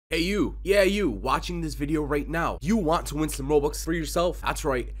Hey you, yeah you, watching this video right now. You want to win some Robux for yourself? That's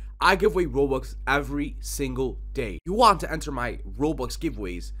right, I give away Robux every single day. You want to enter my Robux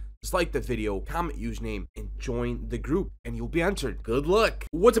giveaways? Just like the video, comment username, and join the group, and you'll be entered. Good luck.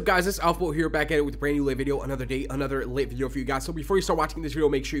 What's up, guys? This is AlphaBolt here, back at it with a brand new lit video. Another day, another lit video for you guys. So before you start watching this video,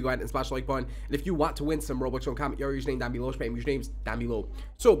 make sure you go ahead and smash the like button. And if you want to win some Robux, don't comment your username down below. Spam usernames down below.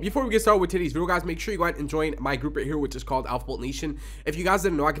 So before we get started with today's video, guys, make sure you go ahead and join my group right here, which is called AlphaBolt Nation. If you guys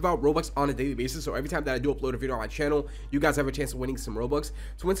didn't know, I give out Robux on a daily basis. So every time that I do upload a video on my channel, you guys have a chance of winning some Robux.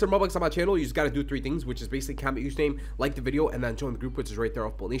 To win some Robux on my channel, you just got to do three things, which is basically comment username, like the video, and then join the group, which is right there,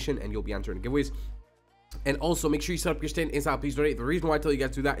 AlphaBolt Nation, and you'll be entering giveaways. And also make sure you set up your stand inside Please Donate. The reason why I tell you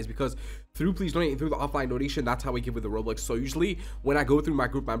guys to do that is because through Please Donate and through the offline donation, that's how we give with the Roblox. So usually when I go through my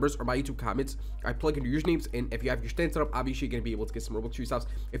group members or my YouTube comments, I plug in your usernames, and if you have your stand set up, obviously you're going to be able to get some Robux yourselves.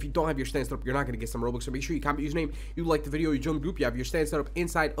 If you don't have your stand set up, you're not going to get some Robux. So make sure you comment username, you like the video, you join the group, you have your stand set up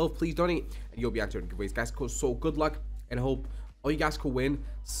inside of Please Donate, and you'll be entered in giveaways, guys. So good luck, and I hope all you guys could win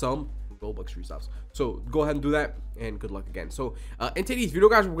some Robux for yourselves. So go ahead and do that, and good luck again. So in today's video,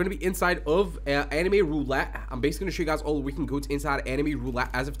 guys, we're going to be inside of anime roulette. I'm basically going to show you guys all the weekend codes inside anime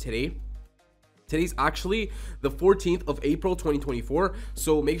roulette as of today. Today's actually the 14th of April 2024,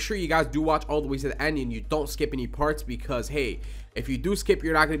 so make sure you guys do watch all the way to the end and you don't skip any parts, because hey, if you do skip,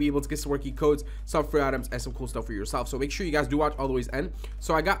 you're not going to be able to get some working codes, some free items, and some cool stuff for yourself. So make sure you guys do watch all the way to the end.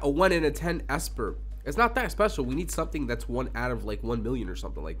 So I got a 1 in a 10 Esper. It's not that special. We need something that's 1 out of like 1 million or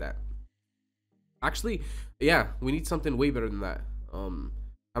something like that. Actually, yeah, we need something way better than that. I'm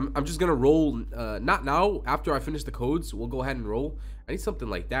just gonna roll, not now, after I finish the codes, we'll go ahead and roll. I need something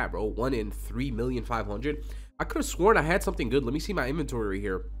like that, bro. 1 in 3,500,000. I could have sworn I had something good. Let me see my inventory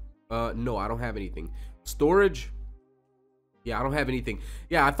here. No, I don't have anything. Storage, yeah, I don't have anything.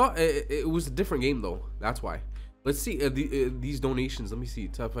 Yeah, I thought it was a different game though, that's why. Let's see these donations. Let me see,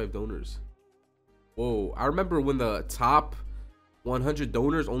 top 5 donors. Whoa, I remember when the top 100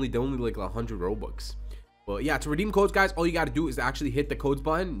 donors only like 100 Robux. But yeah, to redeem codes, guys, all you got to do is actually hit the codes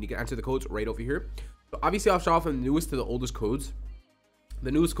button. You can enter the codes right over here. So obviously I'll show off from the newest to the oldest codes.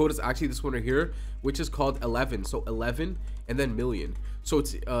 The newest code is actually this one right here, which is called 11. So 11 and then million. So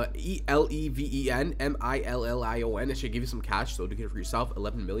it's ELEVEN MILLION. It should give you some cash, so do get it for yourself.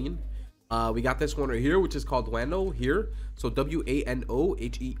 11 million. We got this one right here, which is called Wano here. So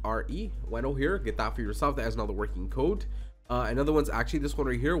WANOHERE, Wano here. Get that for yourself. That is another working code. Another one's actually this one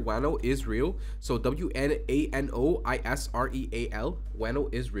right here, Wano Israel. So WANOISREAL, Wano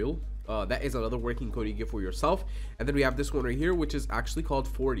Israel. That is another working code you get for yourself. And then we have this one right here, which is actually called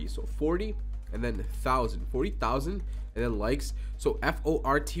 40. So 40 and then 1,000, 40,000 and then likes. So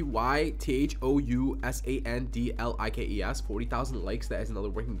FORTYTHOUSANDLIKES, 40,000 likes. That is another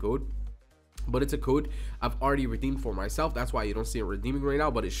working code, but it's a code I've already redeemed for myself. That's why you don't see it redeeming right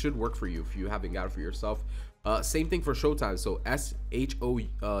now, but it should work for you if you haven't got it for yourself. Same thing for Showtime. So SHOWTIME,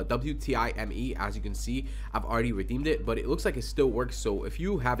 as you can see, I've already redeemed it, but it looks like it still works. So if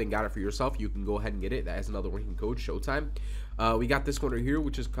you haven't got it for yourself, you can go ahead and get it. That is another working code, Showtime. We got this one right here,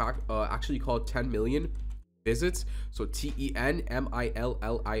 which is actually called 10 million visits. So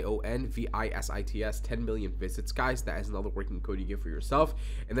TENMILLIONVISITS, 10 million visits, guys. That is another working code you get for yourself.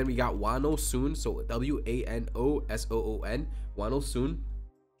 And then we got Wano Soon. So WANOSOON, Wano Soon.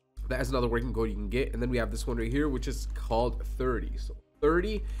 That is another working code you can get. And then we have this one right here, which is called 30. So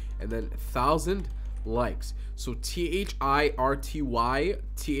 30 and then 1,000 likes. So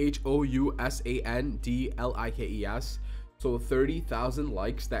THIRTYTHOUSANDLIKES. So 30,000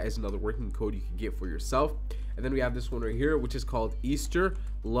 likes. That is another working code you can get for yourself. And then we have this one right here, which is called Easter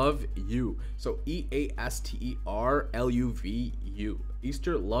Love You. So EASTERLUVU,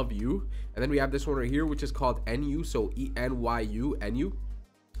 Easter Love You. And then we have this one right here, which is called NU. So ENYU, NU.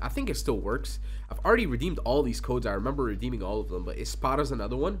 I think it still works. I've already redeemed all these codes. I remember redeeming all of them, but Espada's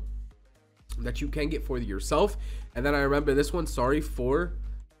another one that you can get for yourself. And then I remember this one, sorry for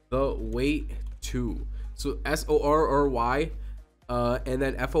the wait too. So SORRY, and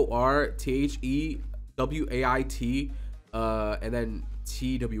then FORTHEWAIT, and then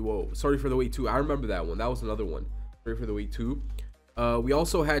TWO. Sorry for the wait too. I remember that one. That was another one. Sorry for the wait too. We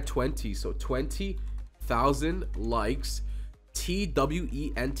also had 20. So 20,000 likes.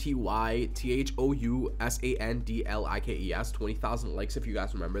 TWENTYTHOUSANDLIKES, 20,000 likes, if you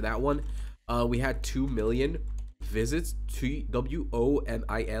guys remember that one. We had 2 million visits.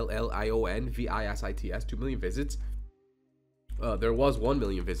 TWOMILLIONVISITS, 2 million visits. There was 1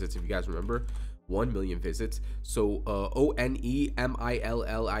 million visits, if you guys remember. 1 million visits. So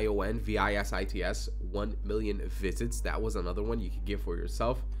ONEMILLIONVISITS, 1 million visits. That was another one you could get for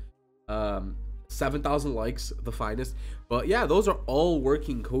yourself. 7,000 likes, the finest. But yeah, those are all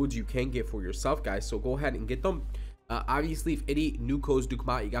working codes you can get for yourself, guys. So go ahead and get them. Obviously, if any new codes do come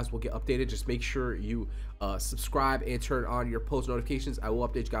out, you guys will get updated. Just make sure you subscribe and turn on your post notifications. I will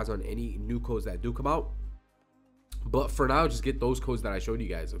update you guys on any new codes that do come out. But for now, just get those codes that I showed you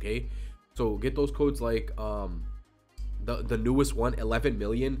guys, okay? So get those codes like the newest one, 11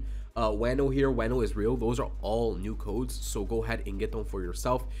 million. Wano here, Wano is real. Those are all new codes. So go ahead and get them for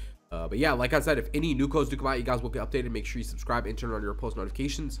yourself. But yeah, like I said, if any new codes do come out, you guys will get updated. Make sure you subscribe and turn on your post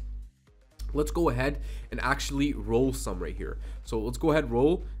notifications. Let's go ahead and actually roll some right here. So let's go ahead,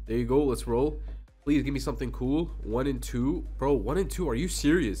 roll. There you go. Let's roll. Please give me something cool. 1 and 2, bro. 1 and 2. Are you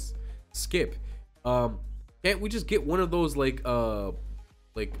serious? Skip. Can't we just get one of those like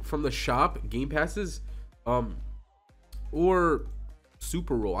from the shop game passes, or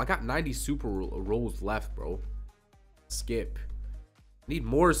super roll? I got 90 super rolls left, bro. Skip. Need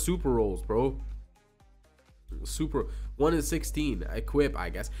more super rolls, bro. Super 1 in 16 equip, I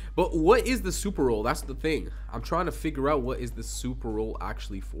guess. But what is the super roll? That's the thing. I'm trying to figure out what is the super roll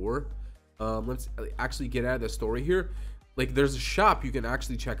actually for. Let's actually get out of the story here. Like, there's a shop you can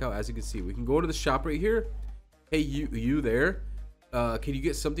actually check out. As you can see, we can go to the shop right here. Hey, you there, can you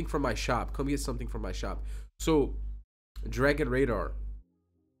get something from my shop? Come get something from my shop. So dragon radar,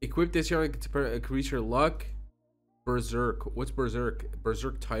 equip this here to increase your luck. Berserk. What's berserk?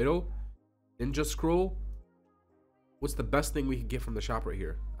 Berserk title. Ninja scroll. What's the best thing we can get from the shop right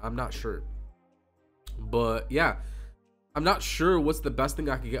here? I'm not sure. But yeah, I'm not sure what's the best thing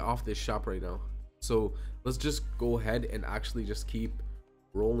I could get off this shop right now. So let's just go ahead and actually just keep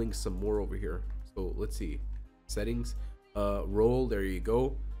rolling some more over here. So let's see. Settings. Roll. There you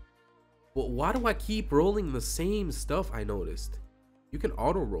go. But why do I keep rolling the same stuff? I noticed you can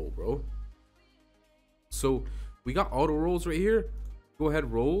auto roll, bro. So we got auto rolls right here. Go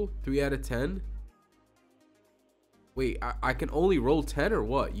ahead, roll 3 out of 10. Wait, I can only roll 10 or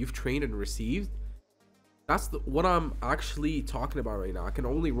what? You've trained and received? That's what I'm actually talking about right now. I can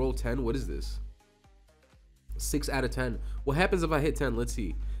only roll 10. What is this? 6 out of 10. What happens if I hit 10? Let's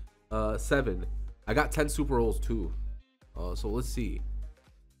see. 7. I got 10 super rolls too. So let's see.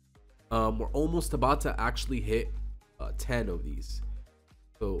 We're almost about to actually hit 10 of these.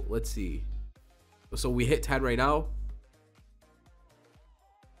 So let's see. So we hit 10 right now.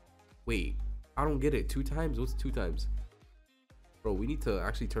 Wait, I don't get it. 2 times? What's 2 times? Bro, we need to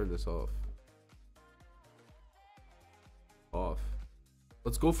actually turn this off.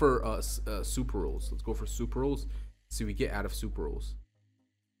 Let's go for super rolls. Let's go for super rolls. See what we get out of super rolls.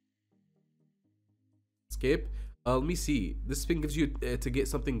 Skip. Let me see. This thing gives you to get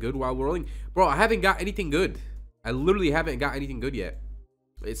something good while rolling. Bro, I haven't got anything good. I literally haven't got anything good yet.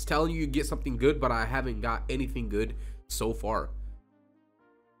 It's telling you get something good, but I haven't got anything good so far.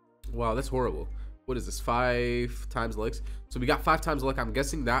 Wow, that's horrible. What is this? 5 times likes. So we got 5 times luck. I'm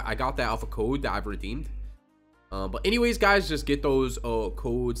guessing that I got that off a code that I've redeemed. But anyways, guys, just get those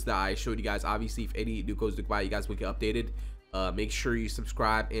codes that I showed you guys. Obviously, if any new codes do buy, you guys will get updated. Make sure you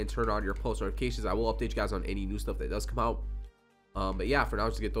subscribe and turn on your post notifications. I will update you guys on any new stuff that does come out. But yeah, for now,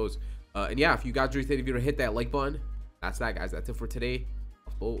 just get those. And yeah, if you guys enjoyed the video, hit that like button. That's that, guys. That's it for today.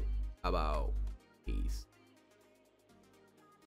 AlphaBolt. How about peace?